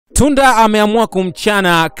Tunda ameamua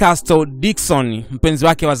kumchana CASTO DICKSON, mpenzi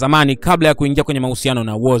wake wa zamani, kabla ya kuingia kwenye mahusiano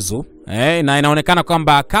na Whozu. Na inaonekana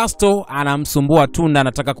kwamba CASTO anamsumbua Tunda,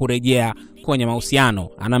 anataka kurejea kwenye mahusiano.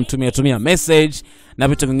 Anamtumia message na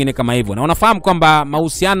vitu vingine kama hivyo. Na unafahamu kwamba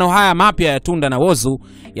mahusiano haya mapya ya Tunda na Whozu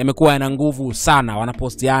yamekuwa yana nguvu sana.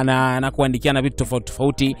 Wanapostiana na kuandikiana vitu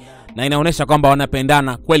tofauti na inaonyesha kwamba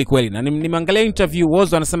wanapendana kweli kweli. Na nimeangalia interview,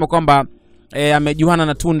 Whozu anasema kwamba amejuana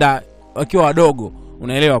na Tunda wakiwa wadogo.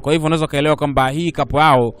 Unaelewa? Kwa hivyo unaweza kaelewa kwamba hii kapo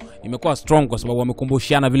yao imekuwa strong kwa sababu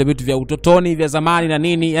wamekumbushana vile vitu vya utotoni vya zamani na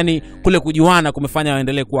nini, yani kule kujuana kumefanya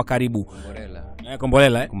waendelee kuwa karibu.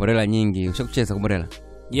 Kombolela. Kombolela nyingi. Ushakucheza kombolela?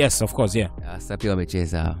 Yes, of course, yeah. Sasa pia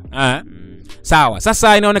wamecheza. Sawa.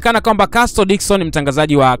 Sasa inaonekana kwamba CASTO DICKSON,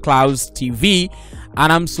 mtangazaji wa Clouds TV,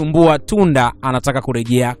 anamsumbua Tunda, anataka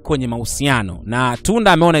kurejea kwenye mahusiano. Na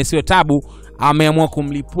Tunda ameona isiwe tabu, ameamua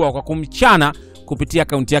kumlipua kwa kumchana kupitia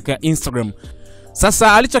akaunti yake ya Instagram.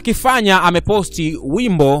 Sasa alichokifanya, ameposti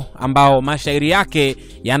wimbo ambao mashairi yake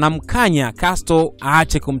yanamkanya CASTO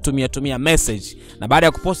aache kumtumia message. Na baada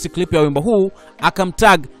ya kuposti clip ya wimbo huu,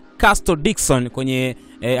 akamtag CASTO DICKSON kwenye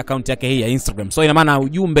akaunti yake hii ya Instagram. So ina maana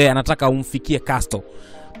ujumbe anataka umfikie CASTO.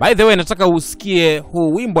 By the way, nataka usikie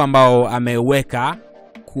huu wimbo ambao ameweka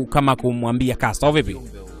kama kumwambia CASTO, au vipi?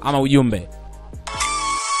 Ama ujumbe.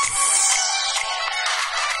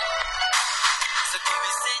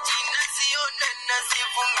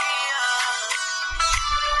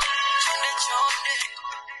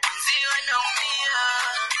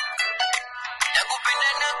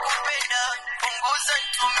 NAKUPENDA, punguza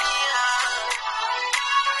tumia.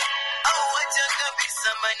 Acha kabisa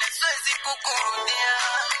maana siwezi kukurudia.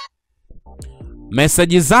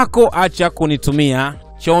 Message zako acha kunitumia,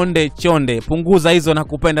 chonde, punguza hizo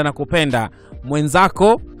nakupenda,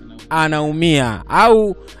 mwenzako anaumia,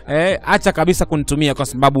 au acha kabisa kunitumia kwa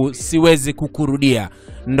sababu siwezi kukurudia.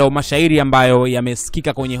 Ndo mashairi ambayo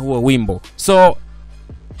yamesikika kwenye huo wimbo. So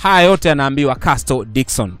haya yote anaambiwa CASTO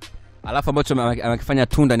DICKSON. Alafu ambacho amekifanya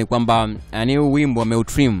Tunda ni kwamba yani huu wimbo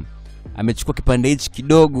ameutrim, amechukua kipande hichi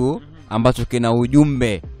kidogo ambacho kina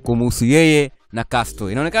ujumbe kumhusu yeye na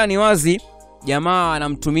CASTO. Inaonekana ni wazi jamaa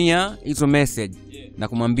anamtumia hizo message na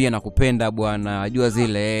kumwambia nakupenda bwana, ajua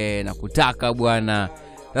zile nakutaka bwana.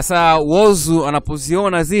 Sasa Whozu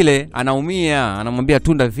anapoziona zile anaumia, anamwambia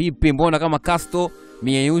Tunda, vipi mbona kama CASTO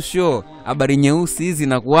mieyusho, habari nyeusi hizi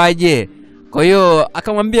nakuaje? Kwa hiyo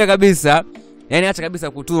akamwambia kabisa, yani acha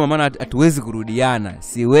kabisa kutuma maana hatuwezi kurudiana,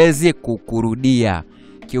 siwezi kukurudia.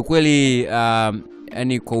 Kiukweli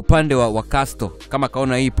yani kwa upande wa CASTO, kama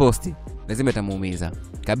kaona hii posti lazima itamuumiza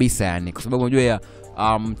kabisa, yani kwa sababu unajua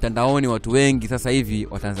mtandaoni watu wengi sasa hivi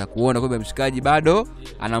wataanza kuona kwamba mshikaji bado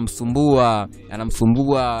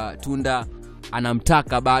anamsumbua Tunda,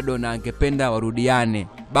 anamtaka bado na angependa warudiane,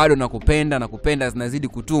 bado nakupenda zinazidi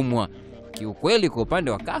kutumwa. Kiukweli kwa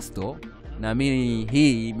upande wa CASTO na mimi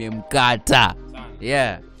hii imemkata.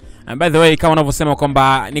 And by the way, kama unavyosema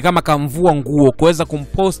kwamba ni kama kamvua nguo kuweza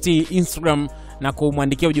kumposti Instagram na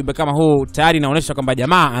kumwandikia ujumbe kama huu, tayari inaonyesha kwamba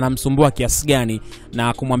jamaa anamsumbua kiasi gani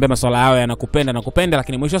na kumwambia masuala yao yanakupenda,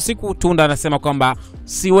 lakini mwisho siku Tunda anasema kwamba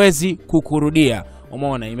siwezi kukurudia.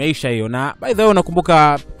 Umeona, imeisha hiyo. Na by the way,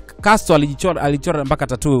 unakumbuka CASTO alichora mpaka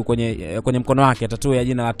tattoo kwenye mkono wake, tattoo ya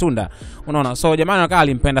jina la Tunda. Unaona, so jamaa anakaa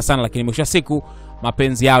alimpenda sana, lakini mwisho siku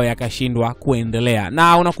mapenzi yao yakashindwa kuendelea.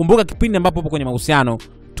 Na unakumbuka kipindi ambapo hapo kwenye mahusiano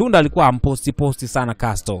Tunda alikuwa amposti sana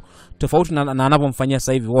CASTO, tofauti na anapomfanyia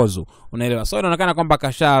sasa hivi Whozu. Unaelewa? So inaonekana kwamba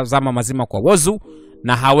kashazama mazima kwa Whozu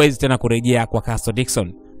na hawezi tena kurejea kwa CASTO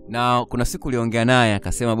DICKSON. Na kuna siku uliongea naye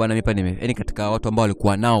akasema bwana mimi yani katika watu ambao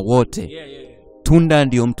walikuwa nao wote Tunda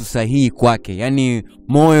ndio mtu sahihi kwake, yani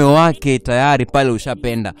moyo wake tayari pale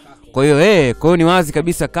ushapenda. Kwa hiyo ni wazi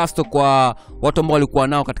kabisa CASTO kwa watu ambao walikuwa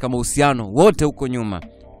nao katika mahusiano wote huko nyuma,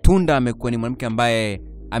 Tunda amekuwa ni mwanamke ambaye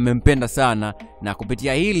amempenda sana, na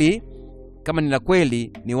kupitia hili kama ni la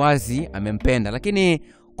kweli ni wazi amempenda. Lakini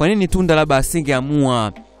kwa nini Tunda labda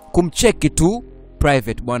asingeamua kumcheki tu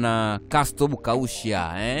private, bwana CASTO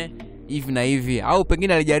bukausha hivi na hivi, au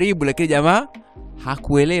pengine alijaribu lakini jamaa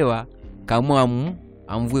hakuelewa, kaamua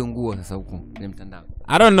amvue nguo sasa huko kwenye mtandao.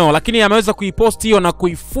 I don't know, lakini ameweza kuipost hiyo na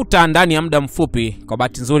kuifuta ndani ya muda mfupi. Kwa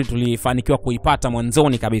bahati nzuri tulifanikiwa kuipata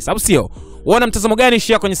mwanzoni kabisa, au sio? Uona mtazamo gani?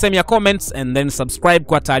 Share kwenye sehemu ya comments and then subscribe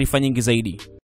kwa taarifa nyingi zaidi.